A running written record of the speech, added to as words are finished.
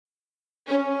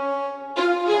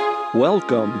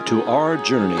Welcome to our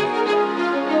journey.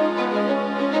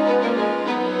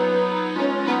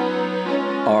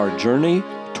 Our journey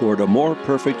toward a more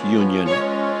perfect union.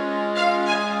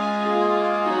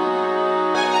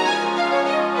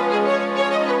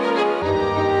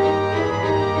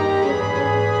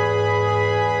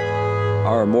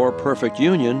 Our more perfect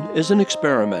union is an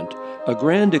experiment, a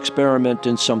grand experiment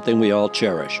in something we all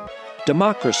cherish,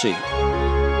 democracy.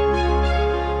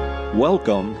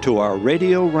 Welcome to our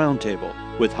Radio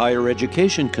Roundtable with higher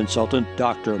education consultant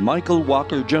Dr. Michael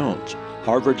Walker-Jones,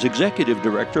 Harvard's Executive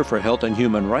Director for Health and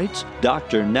Human Rights,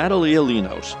 Dr. Natalie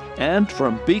Alinos, and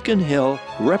from Beacon Hill,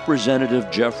 Representative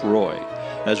Jeff Roy,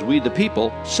 as we the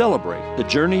people celebrate the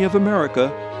journey of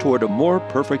America toward a more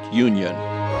perfect union.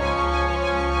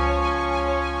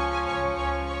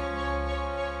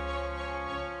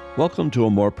 Welcome to A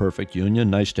More Perfect Union.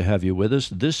 Nice to have you with us.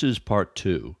 This is part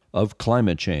 2 of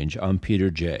Climate Change. I'm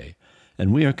Peter Jay,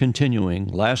 and we are continuing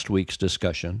last week's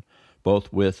discussion,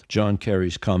 both with John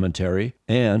Kerry's commentary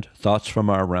and thoughts from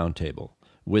our roundtable.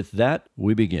 With that,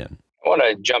 we begin. I want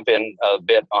to jump in a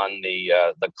bit on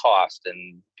the cost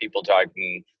and people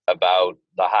talking about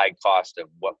the high cost of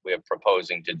what we're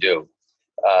proposing to do.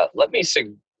 Let me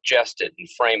suggest it and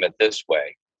frame it this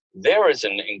way. There is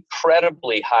an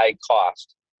incredibly high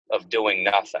cost of doing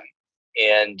nothing.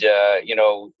 And,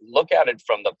 look at it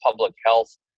from the public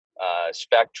health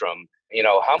spectrum.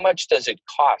 How much does it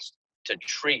cost to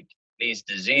treat these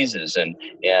diseases and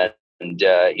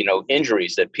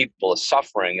injuries that people are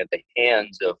suffering at the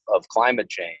hands of climate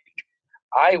change?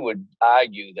 I would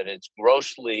argue that it's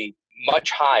grossly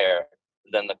much higher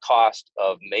than the cost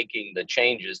of making the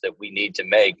changes that we need to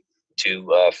make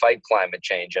to fight climate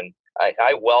change. And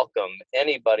I welcome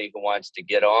anybody who wants to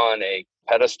get on a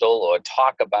pedestal or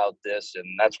talk about this. And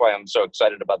that's why I'm so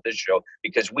excited about this show,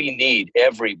 because we need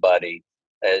everybody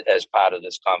as part of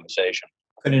this conversation.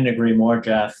 Couldn't agree more,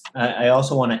 Jeff. I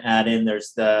also want to add in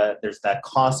there's that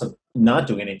cost of not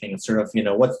doing anything. It's sort of,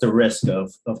 what's the risk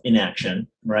of inaction,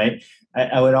 right?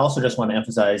 I would also just want to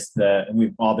emphasize and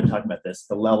we've all been talking about this,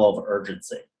 the level of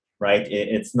urgency, right?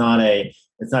 It's not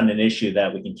an issue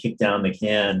that we can kick down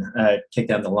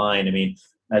the line. I mean,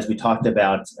 as we talked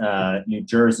about New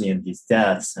Jersey and these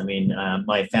deaths,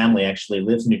 my family actually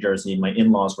lives in New Jersey. My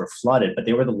in-laws were flooded, but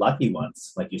they were the lucky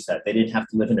ones, like you said. They didn't have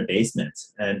to live in a basement.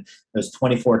 And there's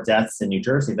 24 deaths in New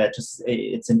Jersey.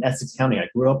 It's in Essex County. I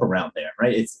grew up around there,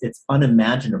 right? It's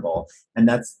unimaginable, and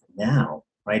that's now,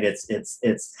 right?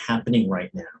 It's happening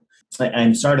right now.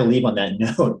 I'm sorry to leave on that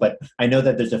note, but I know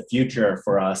that there's a future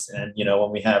for us, and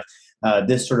when we have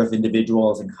this sort of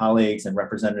individuals and colleagues and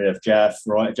Representative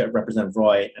Representative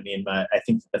Roy, I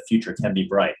think the future can be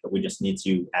bright, but we just need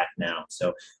to act now.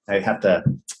 So I have to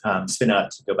spin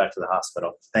out to go back to the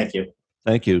hospital. Thank you.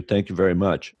 Thank you. Thank you very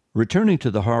much. Returning to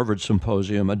the Harvard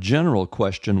Symposium, a general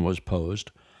question was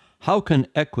posed. How can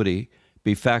equity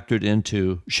be factored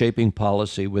into shaping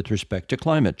policy with respect to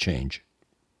climate change?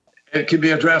 It can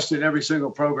be addressed in every single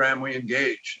program we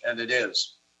engage, and it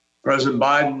is. President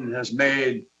Biden has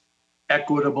made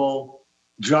equitable,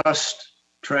 just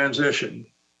transition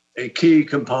a key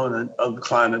component of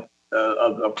climate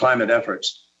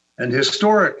efforts. And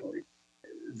historically,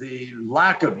 the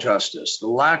lack of justice, the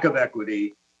lack of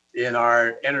equity in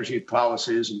our energy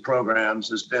policies and programs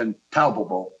has been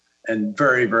palpable and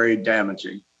very, very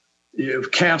damaging. You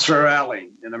have Cancer Alley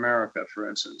in America, for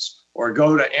instance, or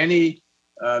go to any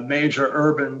major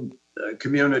urban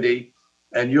community,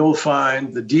 and you'll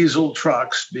find the diesel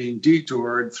trucks being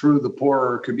detoured through the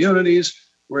poorer communities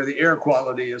where the air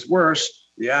quality is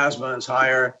worse, the asthma is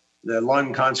higher, the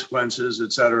lung consequences,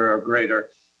 et cetera, are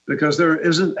greater, because there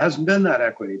hasn't been that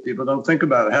equity. People don't think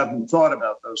about it, haven't thought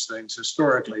about those things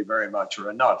historically very much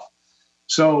or enough.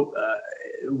 So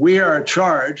we are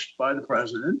charged by the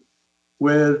president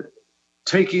with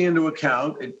taking into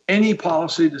account in any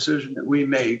policy decision that we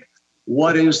make,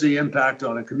 what is the impact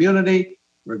on a community,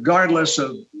 regardless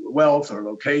of wealth or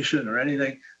location or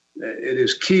anything. It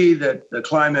is key that the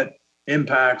climate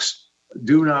impacts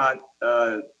do not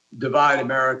divide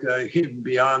America even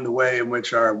beyond the way in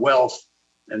which our wealth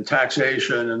and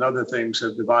taxation and other things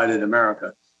have divided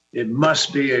America. It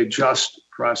must be a just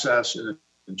process and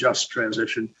a just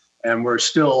transition. And we're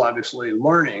still obviously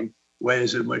learning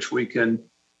ways in which we can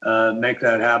make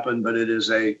that happen, but it is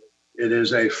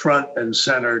a front and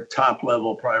center, top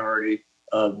level priority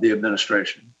of the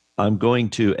administration. I'm going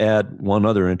to add one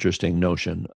other interesting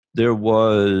notion. There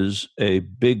was a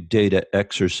big data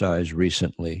exercise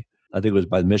recently. I think it was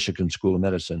by the Michigan School of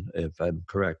Medicine, if I'm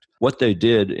correct. What they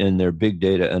did in their big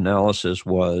data analysis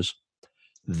was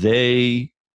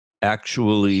they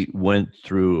actually went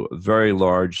through very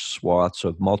large swaths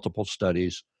of multiple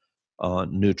studies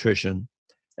on nutrition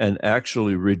and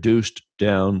actually reduced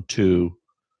down to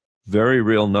very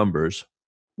real numbers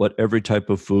what every type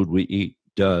of food we eat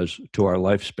does to our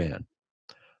lifespan.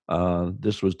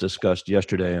 This was discussed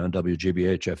yesterday on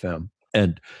WGBH-FM.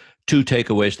 And two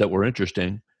takeaways that were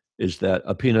interesting is that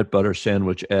a peanut butter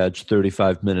sandwich adds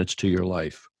 35 minutes to your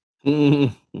life. A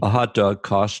hot dog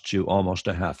costs you almost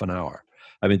a half an hour.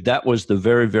 I mean, that was the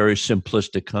very, very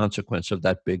simplistic consequence of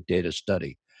that big data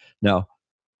study. Now,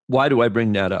 why do I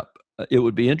bring that up? It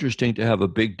would be interesting to have a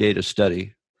big data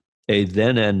study, a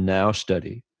then and now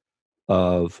study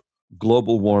of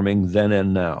global warming then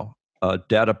and now,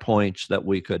 data points that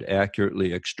we could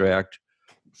accurately extract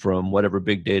from whatever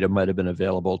big data might have been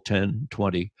available 10,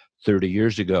 20, 30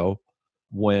 years ago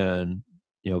when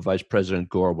Vice President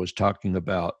Gore was talking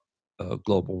about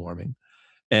global warming,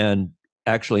 and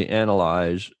actually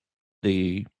analyze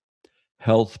the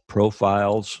health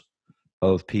profiles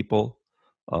of people,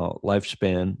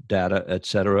 lifespan data, et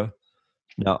cetera.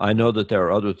 Now, I know that there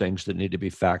are other things that need to be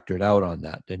factored out on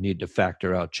that. They need to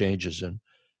factor out changes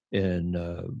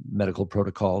in medical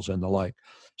protocols and the like.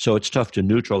 So it's tough to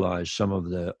neutralize some of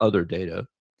the other data.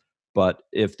 But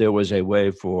if there was a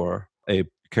way for a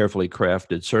carefully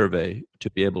crafted survey to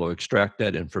be able to extract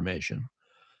that information,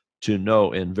 to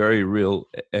know in very real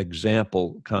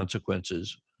example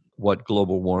consequences what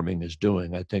global warming is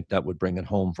doing, I think that would bring it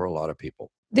home for a lot of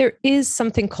people. There is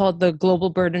something called the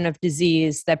global burden of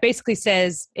disease that basically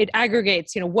says it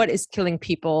aggregates, what is killing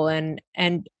people, and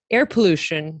air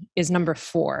pollution is number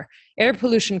 4. Air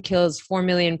pollution kills 4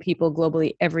 million people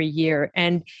globally every year.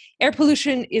 And air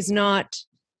pollution is not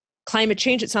climate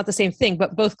change. It's not the same thing,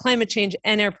 but both climate change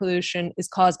and air pollution is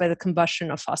caused by the combustion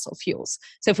of fossil fuels.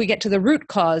 So if we get to the root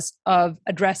cause of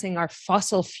addressing our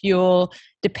fossil fuel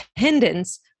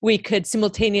dependence, we could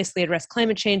simultaneously address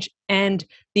climate change and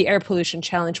the air pollution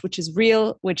challenge, which is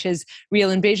real in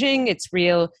Beijing, it's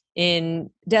real in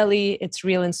Delhi, it's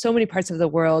real in so many parts of the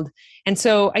world. And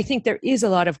so I think there is a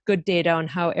lot of good data on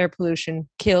how air pollution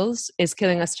is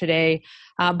killing us today.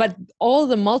 But all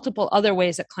the multiple other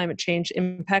ways that climate change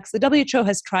impacts, the WHO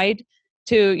has tried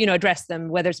to address them,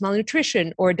 whether it's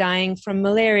malnutrition or dying from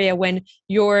malaria when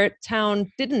your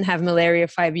town didn't have malaria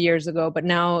 5 years ago, but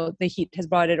now the heat has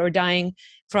brought it, or dying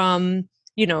from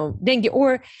dengue,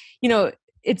 or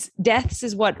it's deaths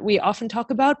is what we often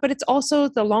talk about, but it's also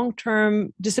the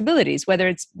long-term disabilities, whether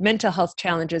it's mental health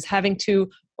challenges, having to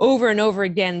over and over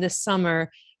again this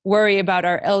summer worry about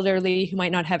our elderly who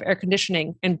might not have air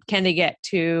conditioning and can they get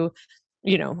to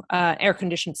air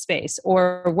conditioned space,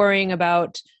 or worrying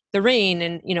about the rain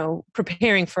and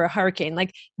preparing for a hurricane.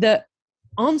 Like the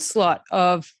onslaught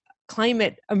of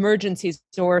climate emergencies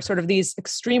or sort of these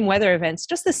extreme weather events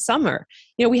just this summer.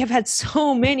 We have had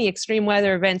so many extreme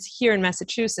weather events here in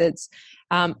Massachusetts.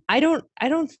 I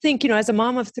don't think, as a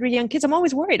mom of 3 young kids, I'm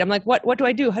always worried. I'm like, what do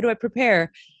I do? How do I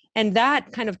prepare? And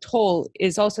that kind of toll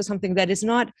is also something that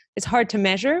it's hard to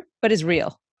measure, but is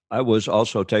real. I was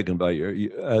also taken by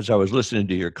as I was listening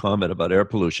to your comment about air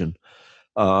pollution,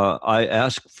 I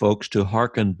ask folks to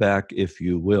hearken back, if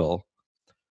you will,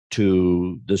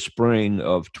 to the spring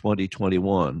of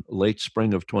 2021. Late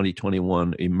spring of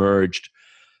 2021 emerged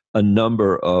a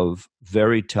number of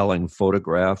very telling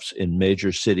photographs in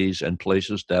major cities and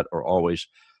places that are always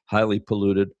highly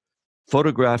polluted,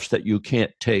 photographs that you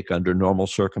can't take under normal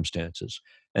circumstances.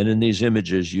 And in these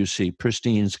images, you see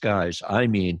pristine skies. I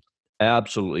mean,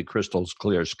 absolutely crystal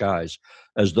clear skies,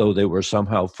 as though they were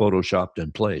somehow photoshopped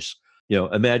in place.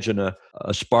 Imagine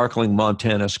a sparkling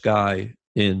Montana sky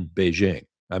in Beijing.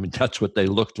 I mean, that's what they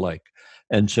looked like.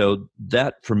 And so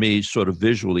that, for me, sort of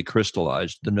visually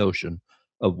crystallized the notion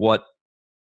of what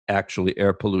actually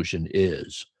air pollution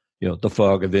is, the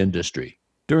fog of industry.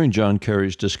 During John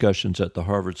Kerry's discussions at the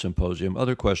Harvard Symposium,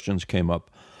 other questions came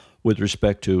up with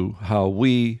respect to how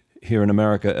we here in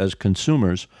America, as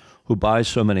consumers who buy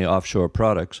so many offshore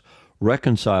products,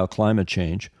 reconcile climate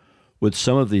change with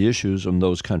some of the issues in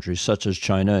those countries, such as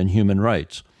China and human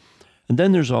rights. And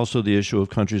then there's also the issue of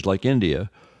countries like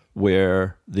India,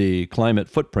 where the climate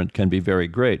footprint can be very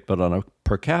great, but on a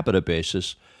per capita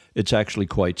basis, it's actually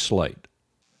quite slight.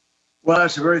 Well,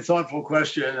 that's a very thoughtful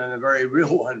question and a very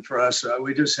real one for us.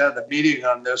 We just had the meeting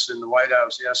on this in the White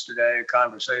House yesterday, a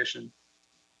conversation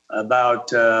about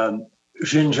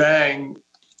Xinjiang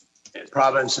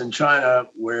province in China,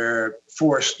 where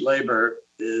forced labor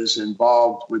is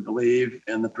involved, we believe,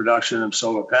 in the production of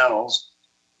solar panels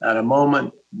at a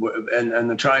moment, and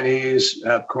the Chinese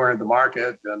have cornered the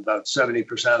market, about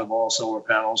 70% of all solar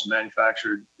panels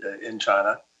manufactured in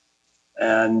China.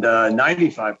 And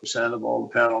 95% of all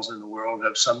the panels in the world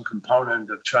have some component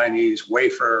of Chinese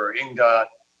wafer or ingot,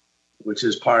 which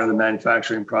is part of the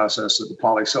manufacturing process of the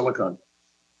polysilicon.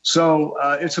 So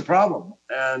it's a problem.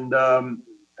 And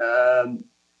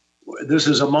this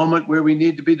is a moment where we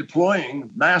need to be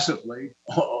deploying massively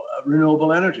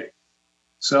renewable energy.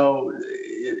 So,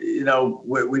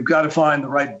 we've got to find the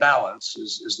right balance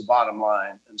is the bottom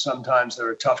line. And sometimes there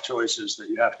are tough choices that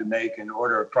you have to make in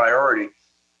order of priority.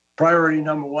 Priority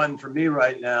number one for me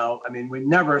right now, we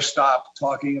never stop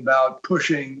talking about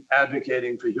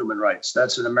advocating for human rights.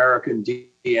 That's an American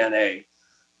DNA.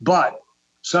 But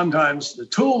sometimes the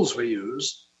tools we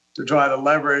use to try to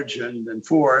leverage and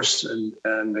enforce and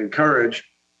encourage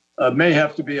may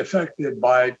have to be affected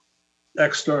by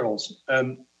externals.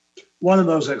 And one of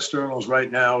those externals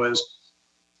right now is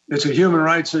it's a human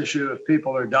rights issue if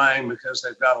people are dying because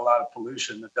they've got a lot of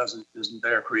pollution that isn't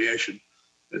their creation.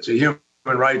 It's a human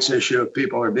rights issue if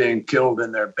people are being killed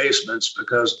in their basements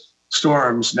because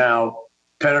storms now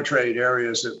penetrate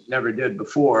areas that never did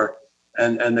before,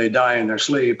 and they die in their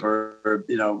sleep or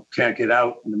can't get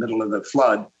out in the middle of the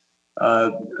flood.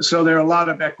 So there are a lot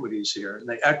of equities here, and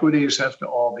the equities have to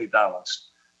all be balanced.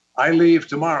 I leave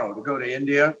tomorrow to go to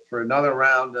India for another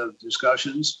round of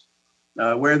discussions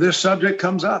where this subject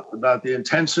comes up about the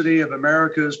intensity of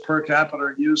America's per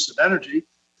capita use of energy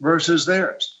versus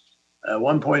theirs.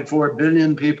 1.4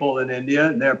 billion people in India,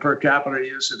 and their per capita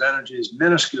use of energy is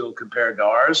minuscule compared to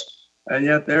ours, and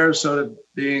yet they're sort of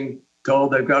being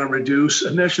told they've got to reduce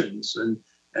emissions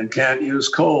and can't use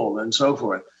coal and so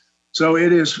forth. So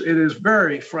it is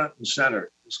very front and center,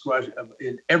 this question,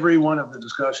 in every one of the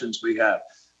discussions we have.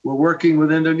 We're working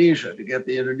with Indonesia to get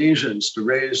the Indonesians to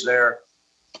raise their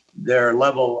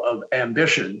level of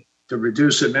ambition to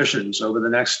reduce emissions over the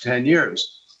next 10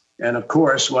 years. And of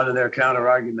course, one of their counter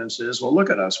arguments is, well, look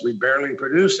at us, we barely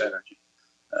produce energy.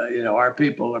 Our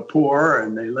people are poor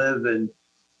and they live in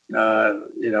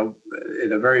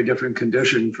a very different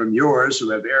condition from yours,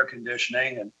 who have air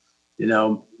conditioning and,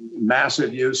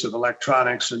 massive use of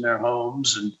electronics in their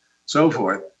homes and so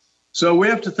forth. So we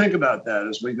have to think about that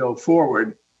as we go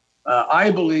forward.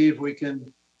 I believe we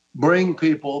can bring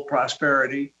people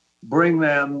prosperity, bring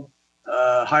them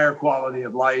higher quality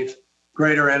of life,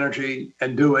 greater energy,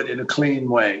 and do it in a clean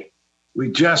way.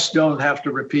 We just don't have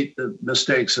to repeat the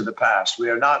mistakes of the past. We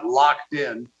are not locked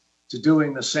in to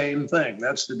doing the same thing.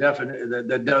 That's the definition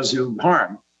that does you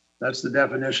harm. That's the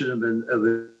definition of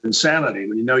insanity.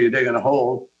 When you know you're digging a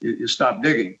hole, you stop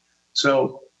digging.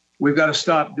 So we've got to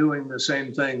stop doing the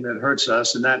same thing that hurts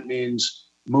us, and that means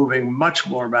moving much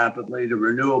more rapidly to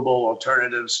renewable,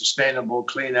 alternative, sustainable,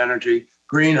 clean energy,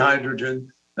 green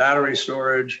hydrogen, battery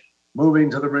storage,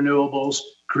 moving to the renewables,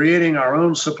 creating our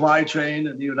own supply chain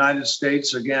in the United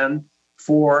States, again,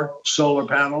 for solar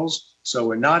panels. So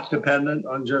we're not dependent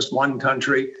on just one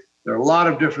country. There are a lot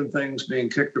of different things being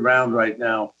kicked around right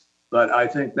now, but I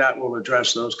think that will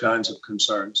address those kinds of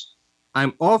concerns.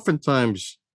 I'm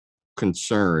oftentimes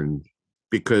concerned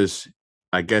because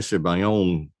I guess in my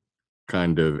own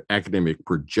kind of academic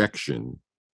projection,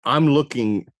 I'm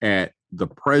looking at the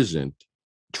present,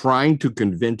 trying to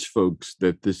convince folks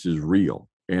that this is real.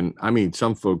 And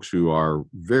some folks who are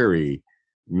very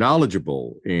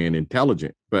knowledgeable and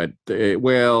intelligent, but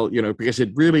because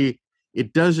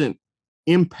it doesn't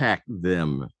impact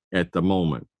them at the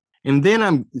moment. And then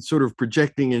I'm sort of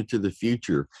projecting into the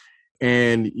future.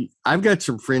 And I've got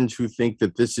some friends who think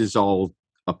that this is all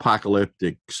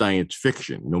apocalyptic science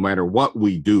fiction. No matter what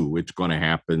we do, it's going to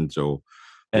happen. So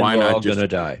why not? We're all going to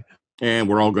die. And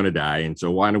we're all going to die. And so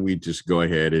why don't we just go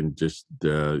ahead and just,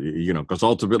 because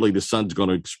ultimately the sun's going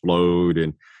to explode.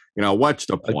 And, what's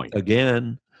the point?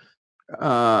 Again.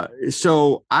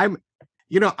 So I'm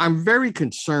very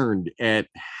concerned at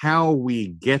how we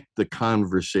get the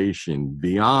conversation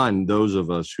beyond those of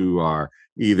us who are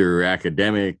either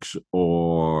academics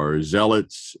or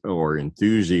zealots or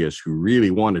enthusiasts who really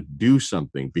want to do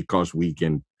something because we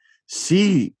can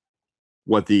see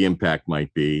what the impact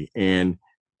might be. And,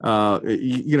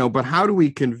 but how do we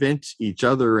convince each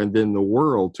other and then the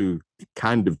world to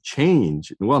kind of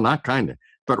change? Well, not kind of,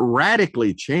 but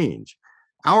radically change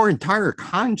our entire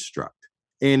construct.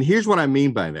 And here's what I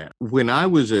mean by that. When I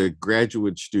was a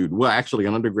graduate student,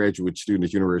 an undergraduate student at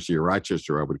the University of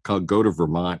Rochester, I would go to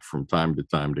Vermont from time to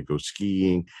time to go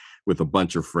skiing with a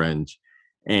bunch of friends.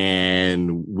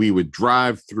 And we would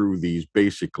drive through these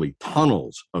basically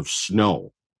tunnels of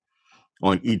snow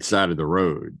on each side of the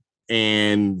road.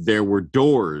 And there were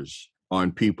doors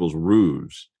on people's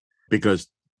roofs because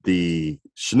the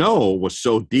snow was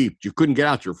so deep, you couldn't get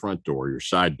out your front door, your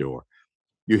side door.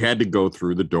 you had to go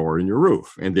through the door in your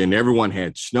roof. And then everyone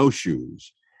had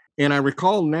snowshoes. And I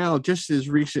recall now, just as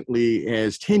recently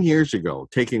as 10 years ago,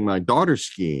 taking my daughter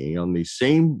skiing on the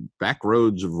same back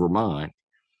roads of Vermont.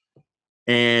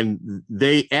 And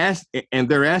they're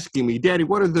asking me, Daddy,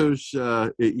 what are those,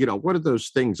 what are those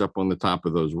things up on the top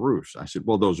of those roofs? I said,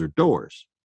 well, those are doors.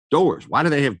 Doors. Why do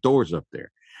they have doors up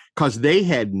there? Because they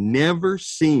had never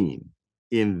seen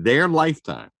in their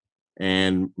lifetime.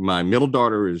 And my middle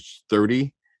daughter is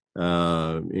 30,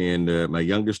 and my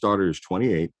youngest daughter is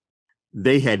 28.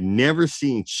 They had never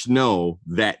seen snow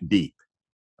that deep.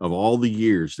 Of all the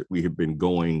years that we have been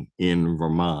going in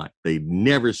Vermont, they'd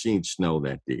never seen snow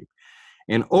that deep.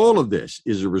 And all of this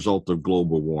is a result of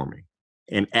global warming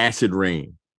and acid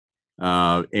rain.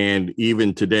 And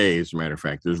even today, as a matter of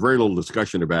fact, there's very little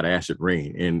discussion about acid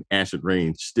rain. And acid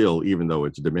rain still, even though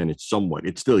it's diminished somewhat,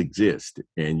 it still exists.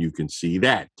 And you can see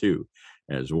that too,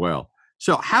 as well.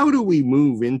 So how do we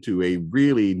move into a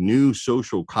really new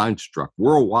social construct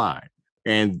worldwide?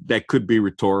 And that could be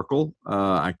rhetorical.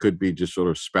 I could be just sort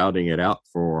of spouting it out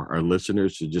for our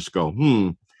listeners to just go,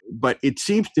 But it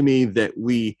seems to me that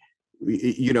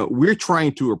we're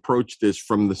trying to approach this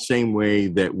from the same way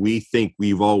that we think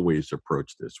we've always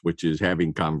approached this, which is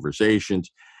having conversations.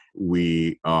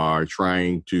 We are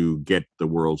trying to get the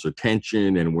world's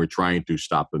attention, and we're trying to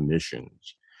stop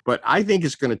emissions. But I think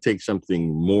it's going to take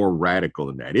something more radical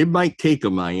than that. It might take a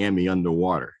Miami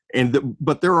underwater,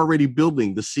 but they're already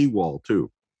building the seawall too.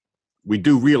 We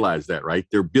do realize that, right?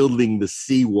 They're building the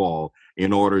seawall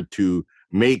in order to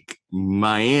make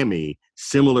Miami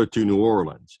similar to New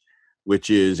Orleans,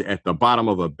 which is at the bottom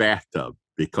of a bathtub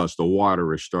because the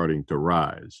water is starting to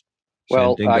rise.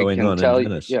 Well, Same thing going I can on tell in you,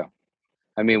 Venice. yeah.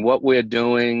 I mean, what we're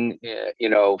doing,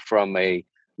 from a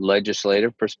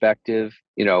legislative perspective,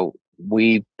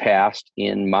 we passed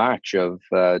in March of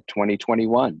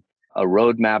 2021 a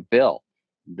roadmap bill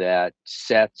that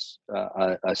sets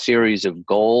a series of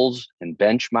goals and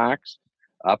benchmarks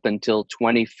up until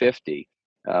 2050.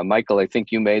 Michael, I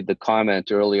think you made the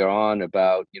comment earlier on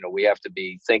about, we have to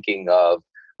be thinking of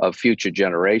future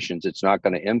generations. It's not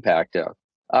going to impact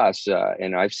us.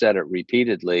 And I've said it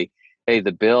repeatedly. Hey,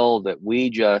 the bill that we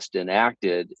just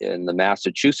enacted in the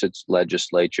Massachusetts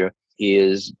legislature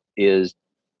is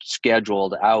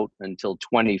scheduled out until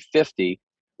 2050,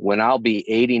 when I'll be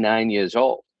 89 years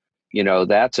old.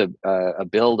 That's a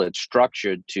bill that's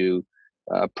structured to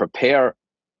prepare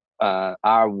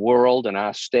our world and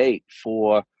our state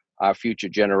for our future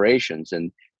generations.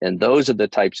 And those are the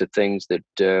types of things that,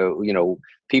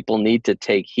 people need to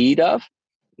take heed of,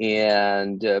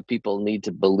 and people need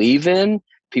to believe in,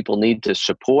 people need to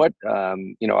support.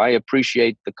 I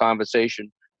appreciate the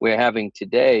conversation we're having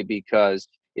today because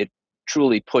it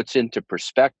truly puts into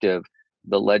perspective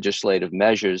the legislative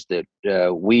measures that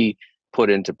we put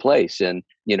into place. And,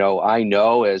 I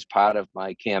know as part of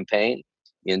my campaign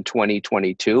in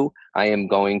 2022, I am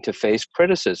going to face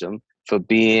criticism for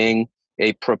being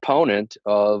a proponent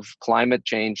of climate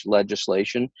change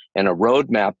legislation and a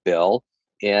roadmap bill.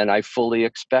 And I fully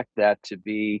expect that to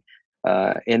be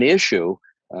an issue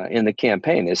in the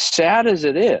campaign. As sad as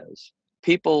it is,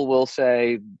 people will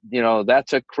say,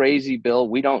 that's a crazy bill.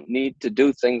 We don't need to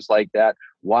do things like that.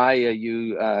 Why are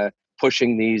you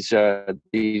pushing these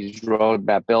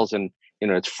roadmap bills? And,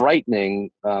 it's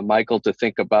frightening, Michael, to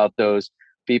think about those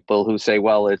people who say,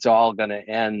 well, it's all going to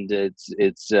end.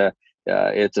 It's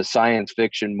a science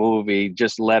fiction movie.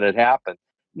 Just let it happen.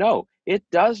 No, it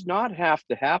does not have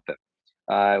to happen.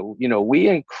 We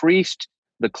increased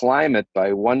the climate by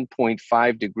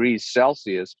 1.5 degrees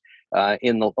Celsius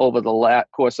over the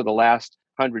course of the last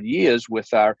 100 years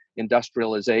with our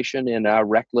industrialization and our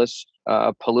reckless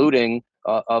polluting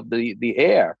of the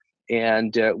air.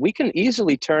 And we can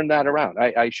easily turn that around.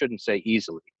 I shouldn't say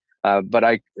easily,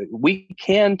 but we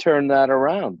can turn that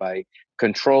around by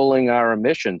controlling our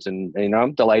emissions. And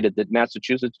I'm delighted that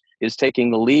Massachusetts is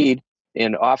taking the lead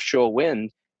in offshore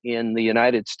wind in the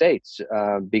United States,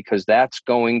 because that's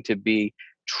going to be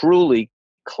truly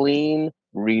clean,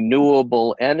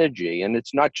 renewable energy. And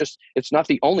it's not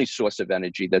the only source of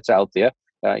energy that's out there.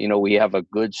 We have a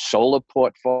good solar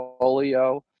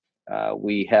portfolio.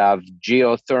 We have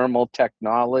geothermal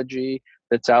technology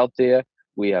that's out there.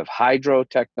 We have hydro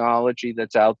technology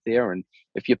that's out there. And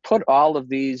if you put all of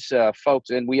these folks,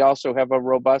 and we also have a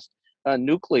robust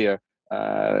nuclear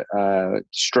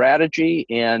strategy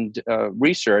and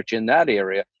research in that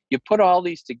area, you put all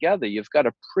these together, you've got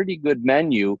a pretty good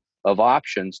menu of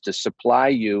options to supply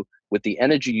you with the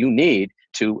energy you need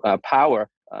to power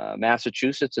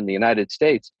Massachusetts and the United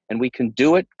States. And we can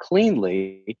do it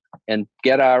cleanly and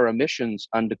get our emissions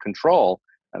under control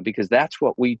because that's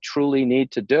what we truly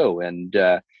need to do. And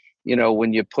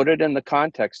when you put it in the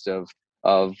context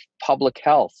of public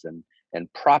health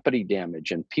and property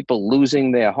damage and people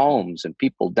losing their homes and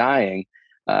people dying,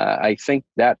 I think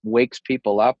that wakes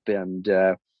people up, and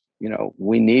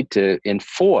we need to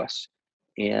enforce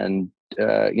and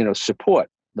support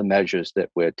the measures that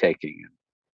we're taking.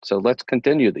 So let's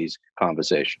continue these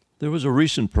conversations. There was a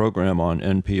recent program on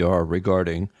NPR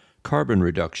regarding carbon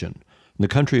reduction. The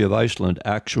country of Iceland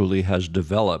actually has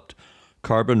developed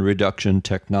carbon reduction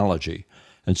technology.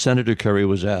 And Senator Kerry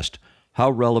was asked, how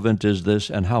relevant is this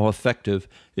and how effective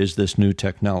is this new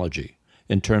technology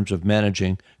in terms of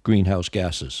managing greenhouse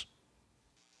gases?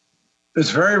 It's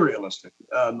very realistic.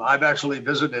 I've actually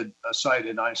visited a site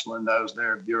in Iceland. I was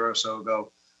there a year or so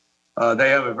ago. They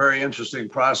have a very interesting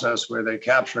process where they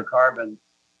capture carbon,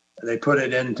 they put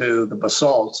it into the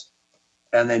basalt,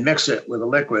 and they mix it with a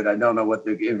liquid. I don't know what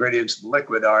the ingredients of the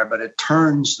liquid are, but it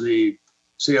turns the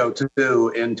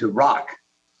CO2 into rock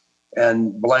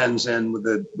and blends in with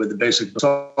the basic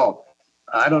basalt.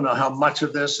 I don't know how much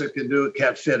of this it can do. It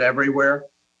can't fit everywhere,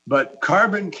 but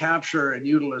carbon capture and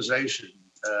utilization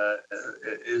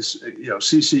is,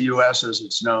 CCUS as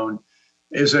it's known,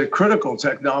 is a critical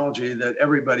technology that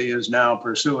everybody is now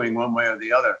pursuing one way or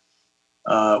the other.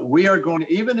 We are going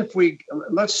to, even if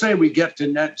let's say we get to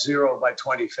net zero by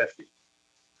 2050,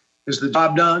 is the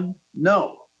job done?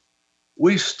 No.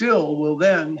 We still will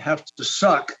then have to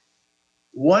suck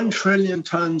 1 trillion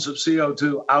tons of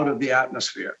CO2 out of the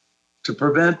atmosphere to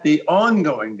prevent the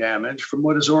ongoing damage from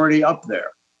what is already up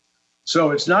there.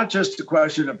 So it's not just a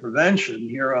question of prevention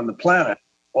here on the planet,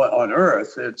 on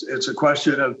Earth. It's a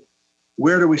question of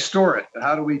where do we store it?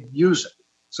 How do we use it?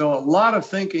 So a lot of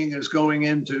thinking is going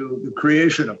into the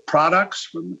creation of products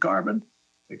from the carbon,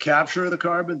 the capture of the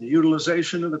carbon, the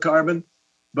utilization of the carbon.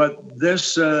 But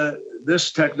this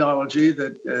technology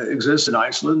that exists in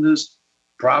Iceland is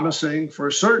promising for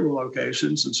certain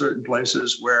locations and certain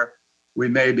places where we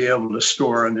may be able to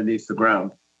store underneath the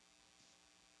ground.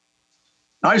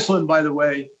 Iceland, by the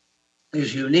way,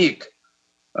 is unique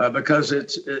because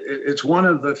it's one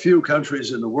of the few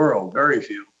countries in the world, very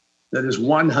few, that is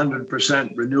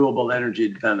 100% renewable energy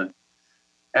dependent.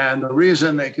 And the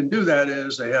reason they can do that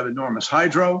is they have enormous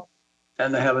hydro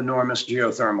and they have enormous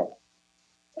geothermal.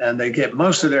 And they get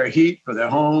most of their heat for their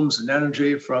homes and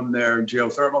energy from their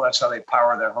geothermal. That's how they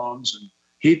power their homes and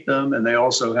heat them. And they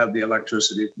also have the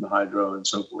electricity from the hydro and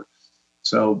so forth.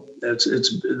 So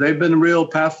they've been real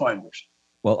pathfinders.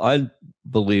 Well, I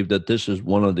believe that this is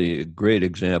one of the great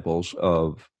examples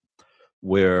of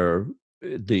where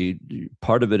the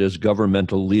part of it is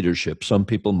governmental leadership. Some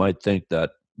people might think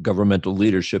that governmental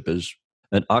leadership is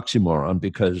an oxymoron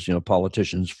because,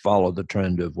 politicians follow the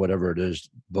trend of whatever it is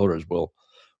voters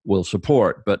will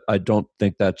support, but I don't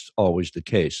think that's always the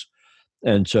case.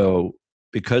 And so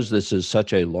because this is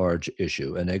such a large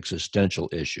issue, an existential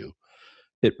issue,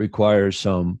 it requires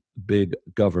some big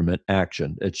government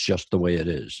action. It's just the way it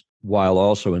is, while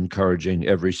also encouraging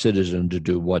every citizen to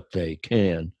do what they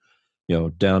can,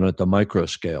 down at the micro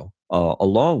scale.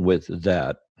 Along with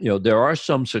that, there are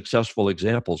some successful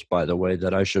examples, by the way,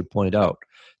 that I should point out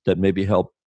that maybe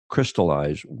help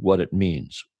crystallize what it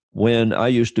means. When I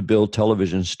used to build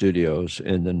television studios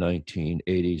in the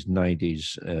 1980s,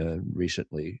 90s, and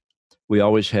recently, we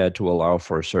always had to allow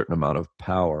for a certain amount of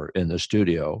power in the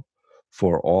studio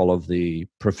for all of the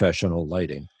professional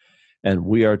lighting. And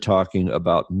we are talking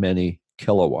about many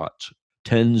kilowatts,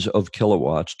 tens of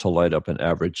kilowatts to light up an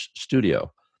average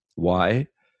studio. Why?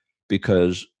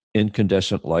 Because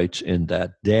incandescent lights in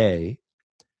that day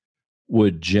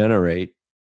would generate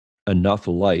enough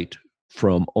light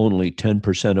from only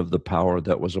 10% of the power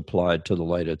that was applied to the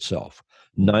light itself.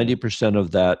 90%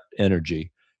 of that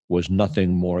energy was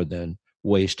nothing more than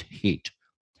waste heat.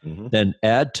 Mm-hmm. Then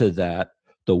add to that,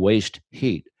 the waste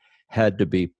heat had to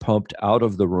be pumped out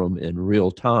of the room in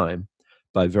real time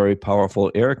by very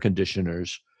powerful air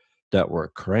conditioners that were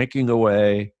cranking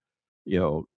away,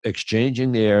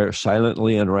 exchanging the air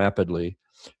silently and rapidly.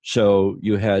 So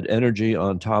you had energy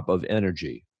on top of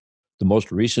energy. The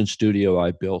most recent studio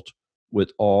I built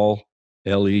with all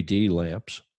LED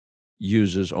lamps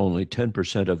uses only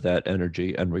 10% of that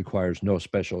energy and requires no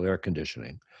special air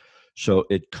conditioning. So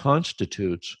it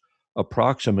constitutes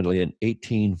approximately an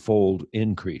 18-fold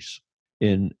increase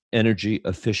in energy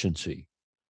efficiency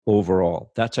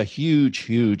overall. That's a huge,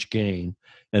 huge gain.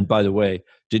 And by the way,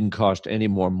 didn't cost any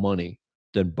more money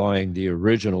than buying the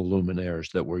original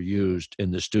luminaires that were used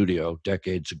in the studio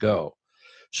decades ago.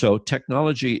 So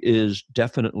technology is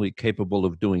definitely capable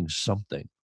of doing something.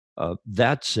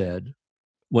 That said,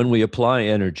 when we apply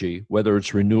energy, whether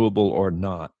it's renewable or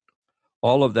not,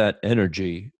 all of that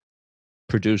energy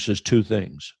produces two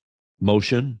things: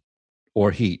 motion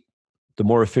or heat. The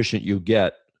more efficient you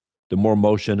get, the more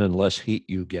motion and less heat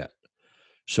you get.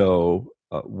 So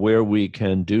where we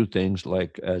can do things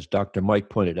like, as Dr. Mike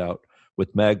pointed out,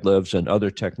 with maglevs and other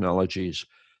technologies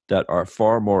that are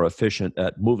far more efficient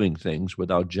at moving things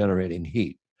without generating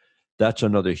heat, that's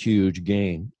another huge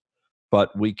gain.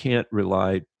 But we can't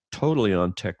rely totally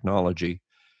on technology,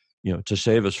 to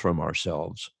save us from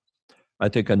ourselves. I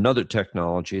think another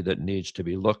technology that needs to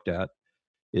be looked at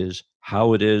is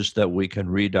how it is that we can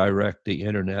redirect the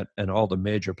internet and all the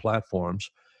major platforms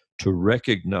to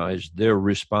recognize their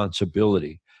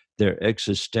responsibility, their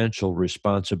existential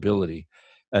responsibility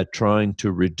at trying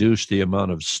to reduce the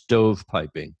amount of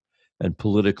stovepiping and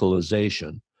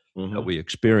politicalization that we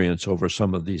experience over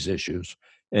some of these issues,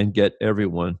 and get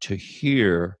everyone to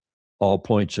hear all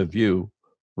points of view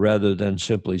rather than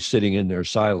simply sitting in their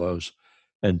silos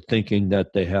and thinking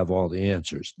that they have all the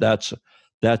answers. That's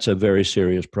a very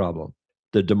serious problem.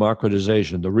 The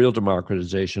democratization, the real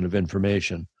democratization of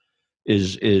information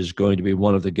is going to be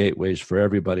one of the gateways for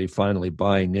everybody finally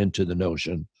buying into the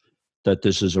notion that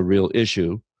this is a real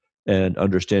issue and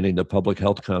understanding the public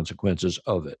health consequences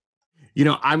of it.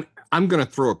 I'm going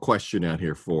to throw a question out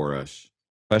here for us.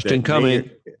 Question coming.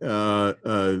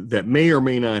 That may or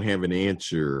may not have an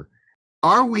answer.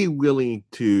 Are we willing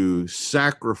to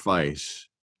sacrifice?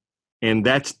 And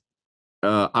that's,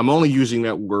 I'm only using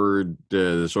that word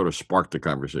to sort of spark the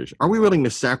conversation. Are we willing to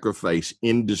sacrifice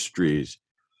industries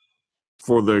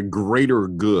for the greater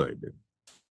good?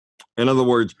 In other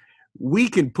words, we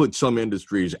can put some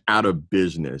industries out of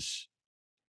business,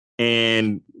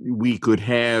 and we could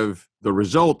have, the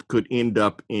result could end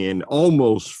up in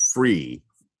almost free.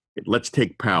 Let's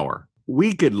take power.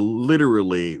 We could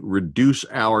literally reduce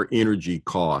our energy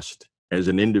cost as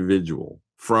an individual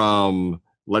from,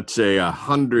 let's say,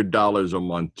 $100 a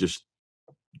month,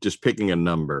 just picking a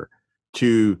number,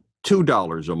 to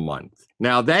 $2 a month.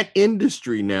 Now that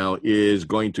industry now is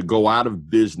going to go out of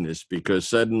business because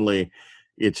suddenly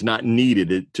it's not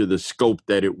needed to the scope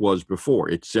that it was before.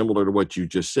 It's similar to what you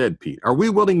just said, Pete. Are we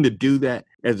willing to do that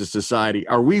as a society?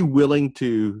 Are we willing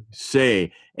to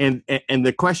say, and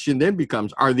the question then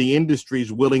becomes, are the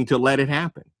industries willing to let it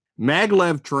happen?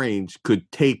 Maglev trains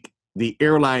could take the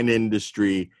airline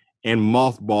industry and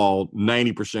mothball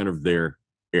 90% of their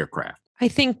aircraft. I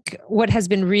think what has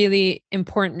been really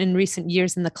important in recent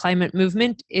years in the climate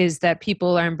movement is that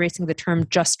people are embracing the term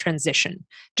just transition.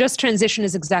 Just transition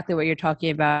is exactly what you're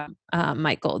talking about,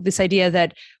 Michael. This idea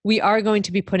that we are going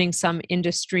to be putting some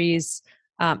industries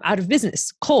out of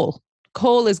business. Coal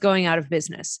is going out of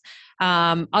business.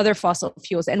 Other fossil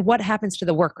fuels. And what happens to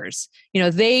the workers?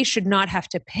 They should not have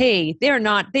to pay.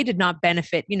 They did not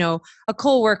benefit. A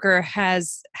coal worker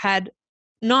has had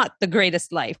not the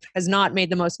greatest life, has not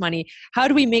made the most money. How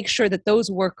do we make sure that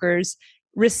those workers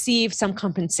receive some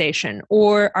compensation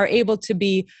or are able to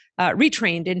be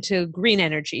retrained into green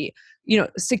energy?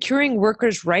 Securing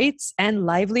workers' rights and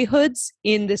livelihoods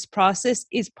in this process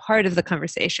is part of the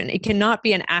conversation. It cannot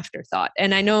be an afterthought.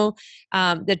 And I know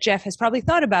that Jeff has probably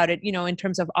thought about it, in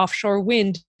terms of offshore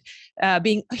wind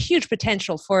being a huge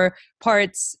potential for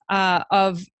parts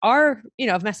of our,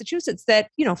 of Massachusetts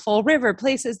that, Fall River,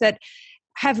 places that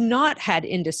have not had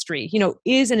industry,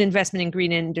 is an investment in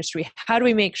green industry. How do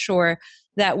we make sure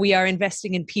that we are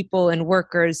investing in people and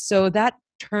workers? So that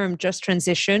term, just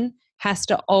transition, has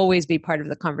to always be part of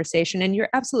the conversation. And you're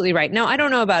absolutely right. Now, I don't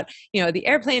know about, the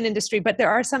airplane industry, but there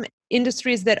are some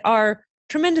industries that are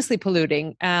tremendously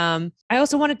polluting. I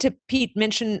also wanted to, Pete,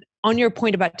 mention on your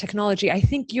point about technology, I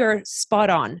think you're spot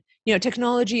on.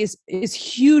 Technology is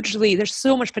hugely, there's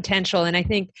so much potential. And I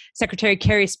think Secretary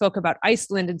Kerry spoke about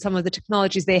Iceland and some of the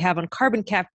technologies they have on carbon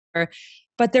capture,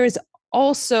 but there is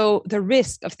also the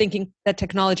risk of thinking that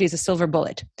technology is a silver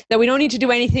bullet, that we don't need to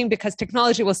do anything because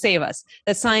technology will save us,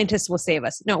 that scientists will save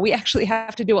us. No, we actually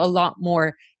have to do a lot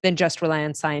more than just rely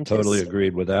on scientists. Totally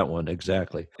agreed with that one.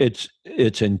 Exactly.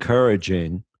 It's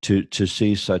encouraging to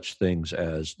see such things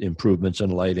as improvements in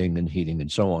lighting and heating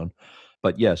and so on.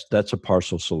 But yes, that's a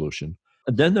partial solution.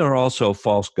 And then there are also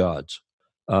false gods.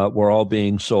 We're all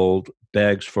being sold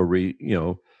bags for,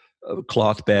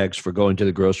 cloth bags for going to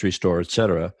the grocery store, et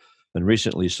cetera. And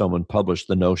recently someone published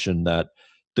the notion that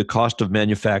the cost of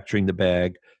manufacturing the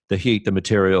bag, the heat, the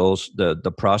materials,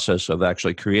 the process of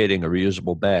actually creating a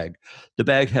reusable bag, the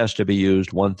bag has to be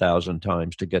used 1,000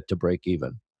 times to get to break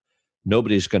even.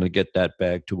 Nobody's going to get that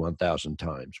bag to 1,000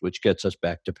 times, which gets us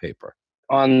back to paper.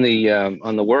 On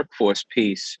the workforce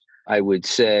piece, I would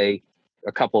say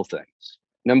a couple things.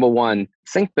 Number one,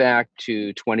 think back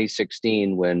to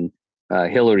 2016 when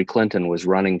Hillary Clinton was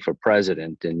running for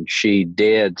president, and she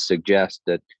dared suggest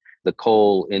that the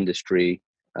coal industry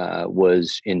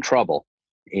was in trouble.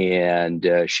 And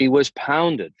she was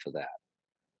pounded for that,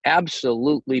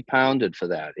 absolutely pounded for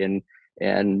that. And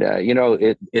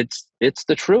it's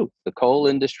the truth. The coal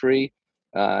industry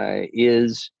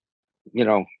is,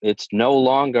 it's no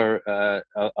longer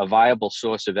a viable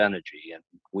source of energy, and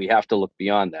we have to look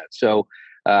beyond that. So,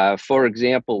 for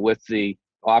example, with the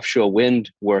offshore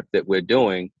wind work that we're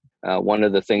doing, one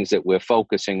of the things that we're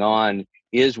focusing on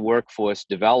is workforce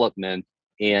development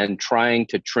and trying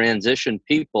to transition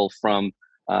people from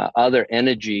other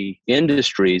energy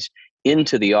industries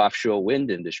into the offshore wind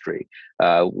industry.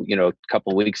 A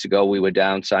couple of weeks ago, we were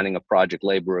down signing a project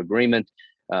labor agreement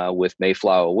with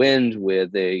Mayflower Wind, where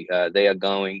they are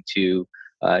going to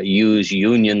use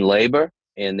union labor,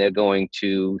 and they're going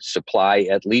to supply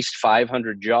at least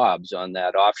 500 jobs on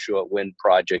that offshore wind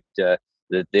project that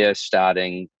they're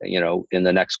starting, in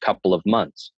the next couple of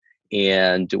months.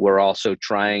 And we're also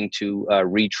trying to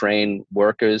retrain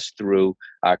workers through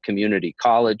our community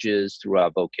colleges, through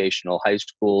our vocational high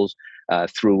schools,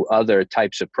 through other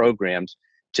types of programs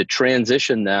to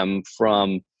transition them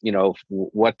from,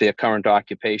 what their current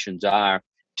occupations are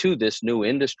to this new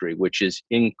industry, which is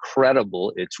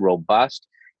incredible. It's robust,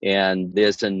 and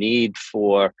there's a need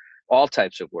for all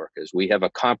types of workers. We have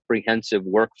a comprehensive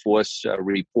workforce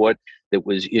report that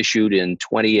was issued in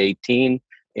 2018.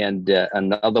 And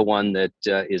another one that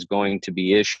is going to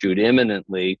be issued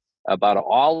imminently about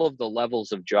all of the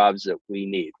levels of jobs that we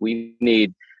need. We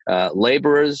need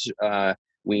laborers,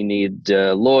 we need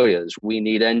lawyers, we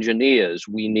need engineers,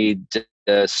 we need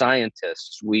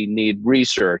scientists, we need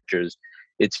researchers.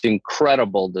 It's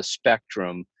incredible the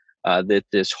spectrum that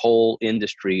this whole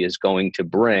industry is going to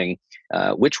bring,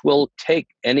 which will take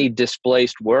any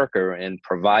displaced worker and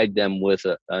provide them with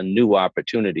a new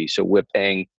opportunity. So we're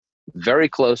paying very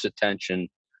close attention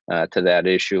to that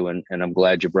issue, and I'm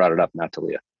glad you brought it up,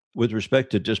 Natalia. With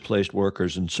respect to displaced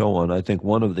workers and so on, I think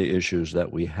one of the issues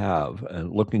that we have,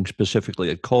 and looking specifically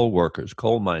at coal workers,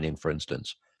 coal mining, for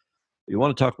instance, you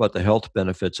want to talk about the health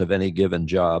benefits of any given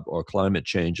job or climate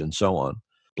change and so on.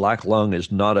 Black lung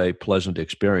is not a pleasant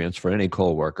experience for any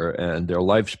coal worker, and their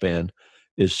lifespan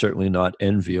is certainly not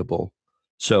enviable.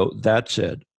 So that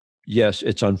said, yes,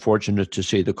 it's unfortunate to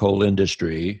see the coal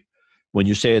industry. When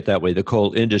you say it that way, the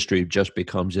coal industry just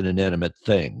becomes an inanimate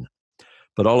thing.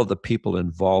 But all of the people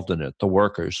involved in it, the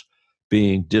workers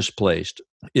being displaced,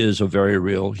 is a very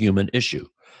real human issue.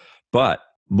 But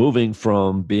moving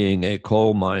from being a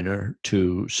coal miner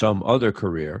to some other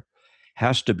career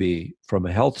has to be, from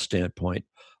a health standpoint,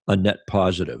 a net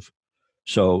positive.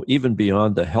 So even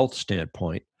beyond the health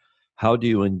standpoint, how do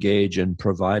you engage in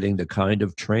providing the kind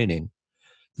of training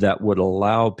that would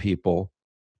allow people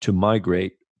to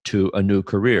migrate to a new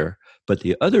career? But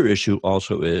the other issue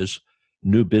also is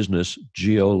new business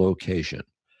geolocation.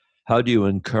 How do you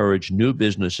encourage new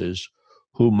businesses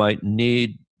who might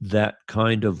need that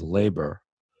kind of labor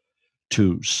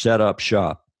to set up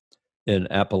shop in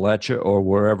Appalachia or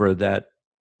wherever that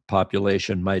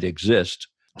population might exist,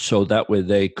 so that way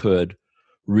they could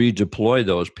redeploy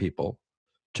those people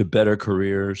to better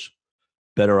careers,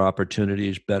 better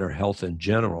opportunities, better health in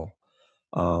general?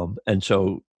 And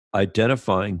so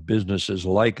identifying businesses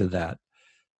like that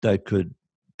could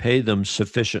pay them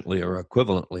sufficiently or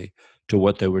equivalently to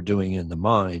what they were doing in the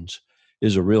mines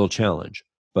is a real challenge.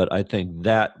 But I think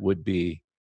that would be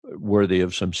worthy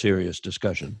of some serious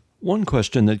discussion. One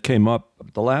question that came up,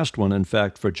 the last one, in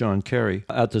fact, for John Kerry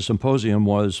at the symposium,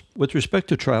 was with respect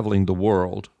to traveling the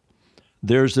world.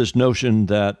 There's this notion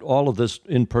that all of this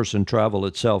in-person travel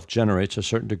itself generates a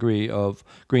certain degree of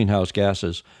greenhouse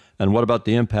gases. And what about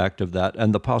the impact of that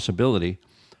and the possibility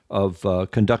of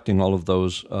conducting all of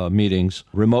those meetings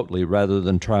remotely rather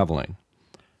than traveling?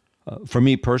 For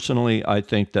me personally, I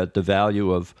think that the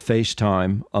value of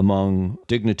FaceTime among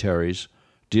dignitaries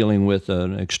dealing with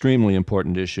an extremely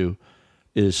important issue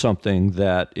is something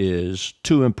that is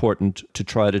too important to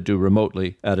try to do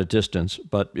remotely at a distance.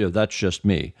 But that's just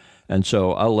me. And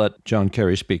so I'll let John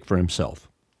Kerry speak for himself.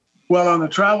 Well, on the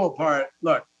travel part,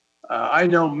 look, I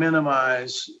don't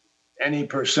minimize any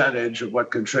percentage of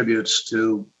what contributes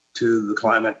to the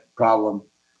climate problem.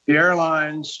 The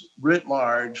airlines writ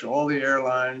large, all the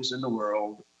airlines in the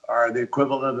world, are the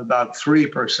equivalent of about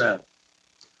 3%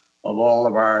 of all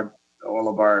of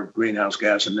our greenhouse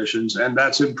gas emissions, and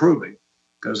that's improving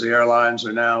because the airlines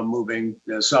are now moving.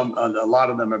 A lot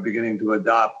of them are beginning to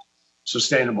adopt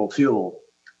sustainable fuel,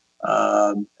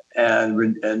 and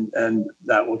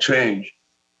that will change.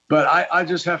 But I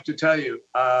just have to tell you,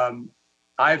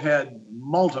 I've had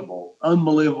multiple,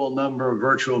 unbelievable number of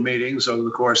virtual meetings over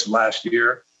the course of last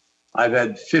year. I've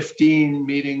had 15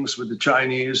 meetings with the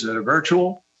Chinese that are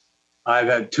virtual. I've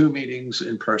had 2 meetings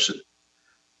in person.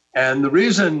 And the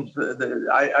reason that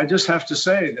I just have to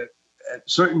say that at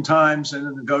certain times in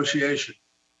a negotiation,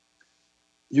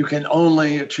 you can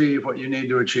only achieve what you need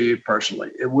to achieve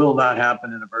personally. It will not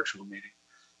happen in a virtual meeting.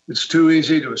 It's too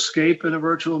easy to escape in a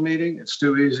virtual meeting. It's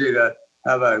too easy to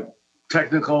have a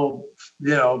technical,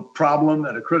 problem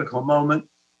at a critical moment.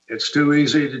 It's too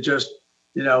easy to just,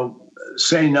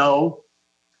 say no.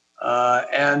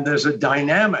 And there's a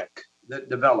dynamic that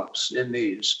develops in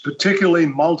these, particularly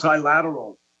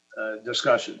multilateral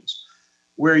discussions,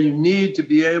 where you need to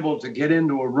be able to get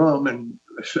into a room and,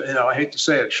 I hate to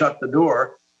say it, shut the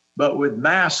door, but with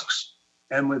masks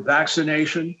and with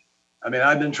vaccination. I mean,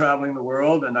 I've been traveling the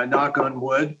world, and I knock on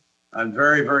wood. I'm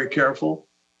very, very careful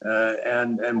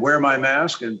and wear my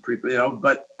mask, and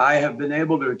but I have been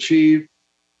able to achieve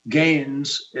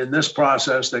gains in this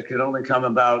process that could only come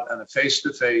about in a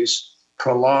face-to-face,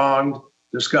 prolonged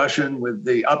discussion with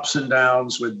the ups and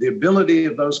downs, with the ability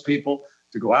of those people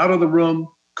to go out of the room,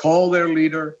 call their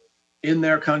leader in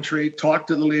their country, talk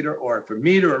to the leader, or for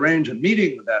me to arrange a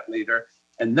meeting with that leader,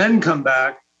 and then come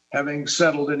back having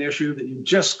settled an issue that you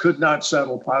just could not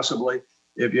settle possibly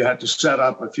if you had to set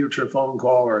up a future phone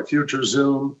call or a future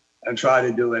Zoom and try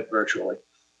to do it virtually.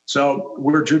 So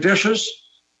we're judicious.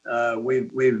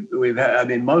 We've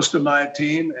had, most of my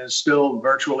team is still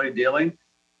virtually dealing,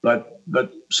 but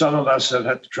some of us have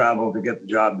had to travel to get the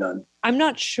job done. I'm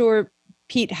not sure,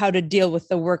 Pete, how to deal with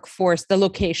the workforce, the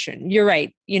location. You're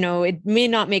right. It may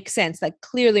not make sense. Like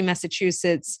clearly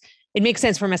it makes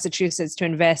sense for Massachusetts to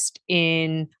invest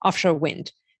in offshore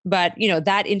wind, but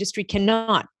that industry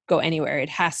cannot go anywhere. It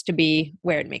has to be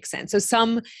where it makes sense. So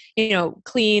some,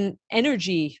 clean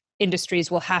energy industries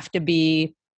will have to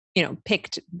be,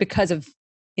 picked because of,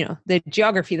 the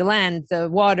geography, the land, the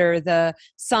water, the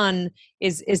sun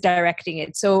is directing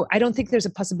it. So I don't think there's a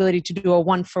possibility to do a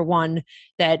 1-for-1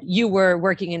 that you were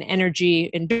working in energy,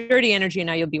 in dirty energy, and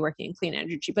now you'll be working in clean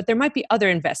energy. But there might be other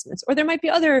investments, or there might be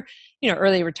other,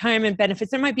 early retirement benefits.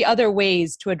 There might be other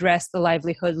ways to address the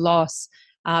livelihood loss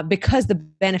because the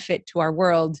benefit to our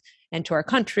world and to our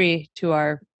country, to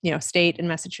our, state in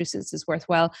Massachusetts is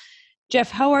worthwhile. Jeff,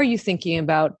 how are you thinking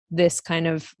about this kind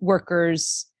of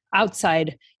workers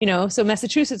outside, so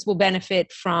Massachusetts will benefit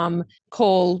from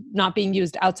coal not being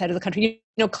used outside of the country.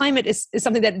 Climate is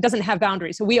something that doesn't have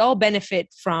boundaries. So we all benefit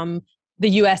from the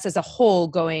US as a whole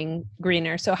going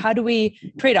greener. So how do we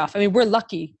trade off? We're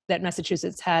lucky that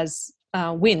Massachusetts has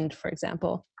wind, for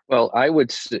example. Well, I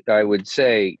would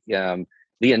say the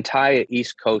entire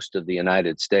East Coast of the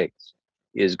United States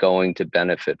is going to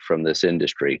benefit from this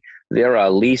industry. There are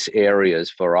lease areas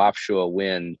for offshore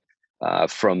wind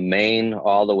from Maine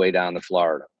all the way down to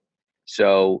Florida.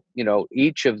 So,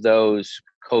 each of those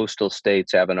coastal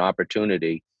states have an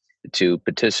opportunity to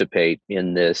participate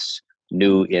in this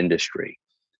new industry.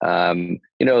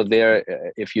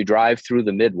 If you drive through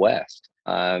the Midwest,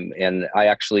 and I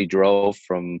actually drove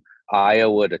from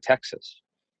Iowa to Texas,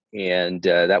 and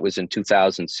that was in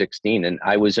 2016, and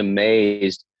I was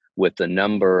amazed with the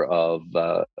number of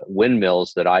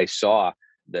windmills that I saw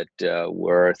that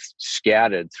were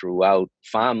scattered throughout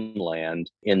farmland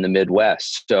in the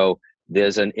Midwest. So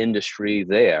there's an industry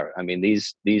there.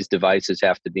 These devices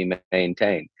have to be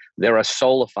maintained. There are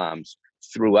solar farms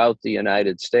throughout the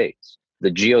United States.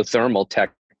 The geothermal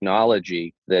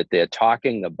technology that they're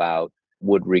talking about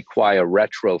would require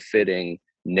retrofitting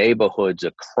neighborhoods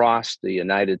across the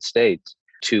United States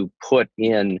to put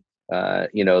in,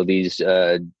 these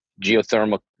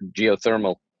geothermal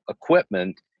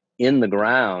equipment in the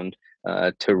ground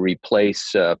to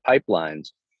replace pipelines.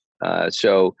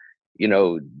 So,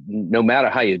 no matter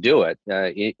how you do it,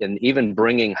 and even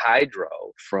bringing hydro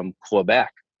from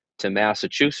Quebec to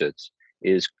Massachusetts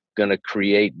is going to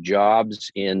create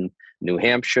jobs in New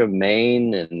Hampshire,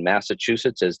 Maine, and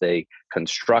Massachusetts as they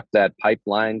construct that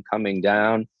pipeline coming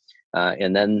down,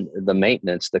 and then the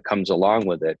maintenance that comes along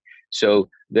with it. So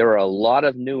there are a lot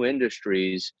of new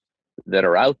industries that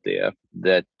are out there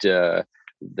that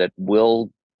will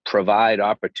provide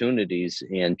opportunities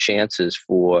and chances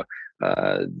for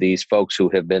these folks who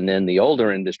have been in the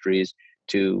older industries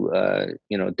to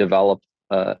develop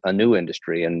a new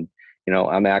industry. And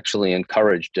I'm actually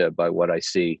encouraged by what I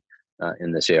see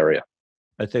in this area.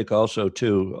 I think also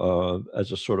too,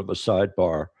 as a sort of a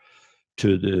sidebar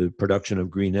to the production of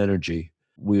green energy,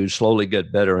 we slowly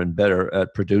get better and better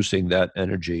at producing that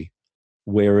energy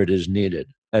where it is needed.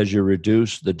 As you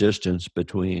reduce the distance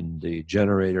between the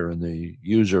generator and the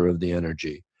user of the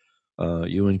energy,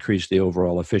 you increase the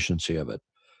overall efficiency of it.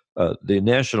 The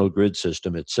national grid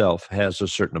system itself has a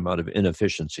certain amount of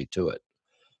inefficiency to it.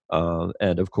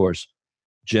 And of course,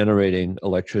 generating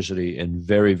electricity in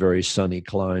very, very sunny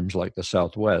climes like the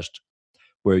Southwest,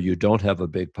 where you don't have a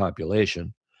big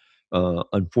population,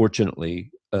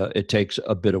 unfortunately, it takes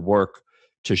a bit of work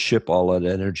to ship all that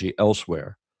energy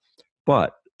elsewhere.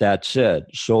 But that said,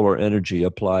 solar energy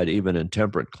applied even in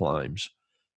temperate climes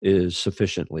is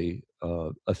sufficiently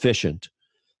efficient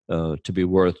to be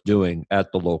worth doing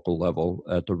at the local level,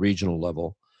 at the regional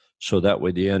level, so that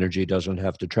way the energy doesn't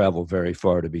have to travel very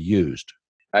far to be used.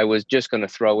 I was just going to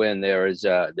throw in there's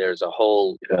a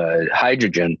whole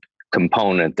hydrogen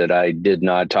component that I did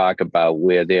not talk about,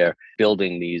 where they're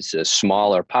building these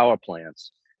smaller power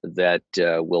plants that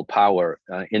will power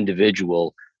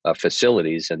individual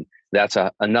facilities, and that's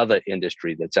another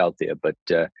industry that's out there. But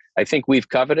I think we've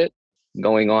covered it.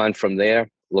 Going on from there,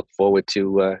 look forward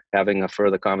to having a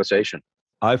further conversation.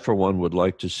 I, for one, would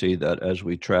like to see that as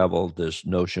we travel this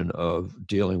notion of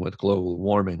dealing with global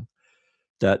warming,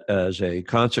 that as a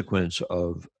consequence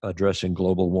of addressing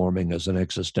global warming as an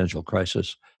existential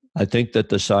crisis, I think that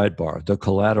the sidebar, the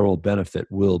collateral benefit,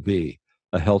 will be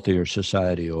a healthier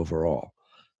society overall.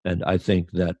 And I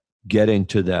think that getting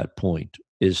to that point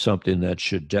is something that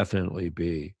should definitely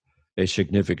be a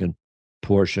significant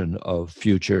portion of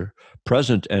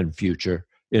present and future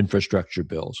infrastructure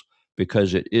bills,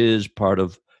 because it is part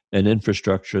of an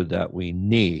infrastructure that we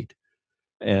need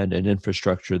and an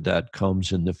infrastructure that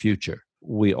comes in the future.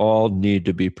 We all need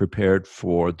to be prepared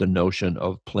for the notion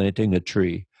of planting a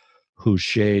tree whose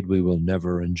shade we will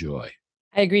never enjoy.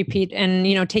 I agree, Pete. And,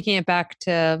 taking it back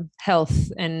to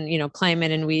health and,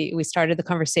 climate, and we started the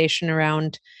conversation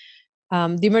around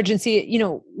the emergency.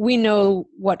 We know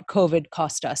what COVID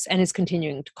cost us and is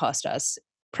continuing to cost us.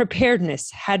 Preparedness,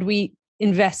 had we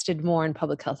invested more in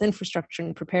public health infrastructure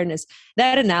and preparedness,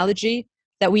 that analogy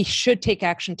that we should take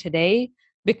action today,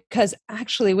 because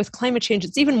actually with climate change,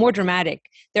 it's even more dramatic.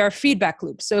 There are feedback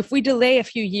loops. So if we delay a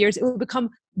few years, it will become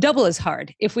double as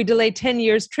hard. If we delay 10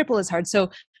 years, triple as hard.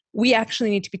 So we actually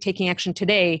need to be taking action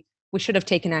today. We should have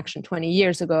taken action 20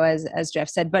 years ago, as Jeff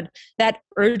said. But that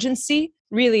urgency,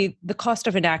 really, the cost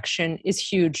of inaction is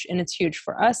huge. And it's huge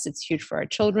for us. It's huge for our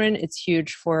children. It's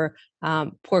huge for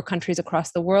poor countries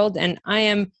across the world. And I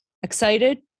am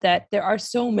excited that there are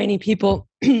so many people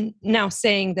now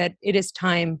saying that it is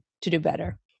time to do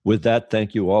better. With that,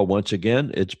 thank you all once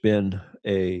again. It's been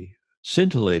a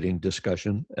scintillating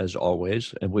discussion, as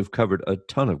always, and we've covered a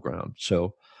ton of ground.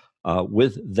 So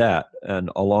with that, and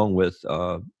along with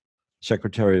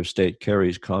Secretary of State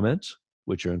Kerry's comments,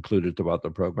 which are included throughout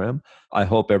the program, I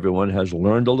hope everyone has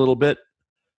learned a little bit,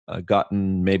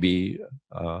 gotten maybe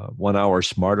 1 hour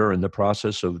smarter in the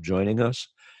process of joining us.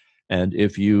 And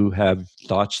if you have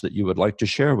thoughts that you would like to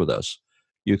share with us,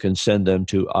 you can send them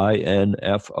to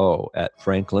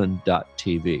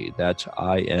info@franklin.tv. That's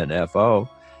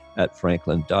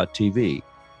info@franklin.tv.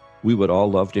 We would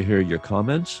all love to hear your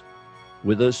comments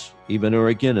with us, even or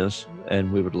against us,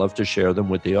 and we would love to share them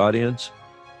with the audience.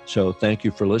 So thank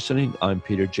you for listening. I'm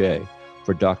Peter J.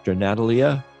 For Dr.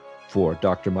 Natalia, for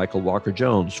Dr. Michael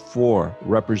Walker-Jones, for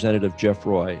Representative Jeff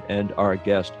Roy, and our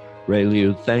guest, Ray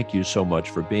Liu, thank you so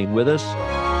much for being with us.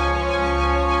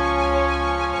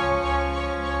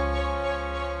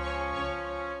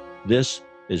 This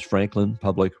is Franklin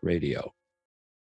Public Radio.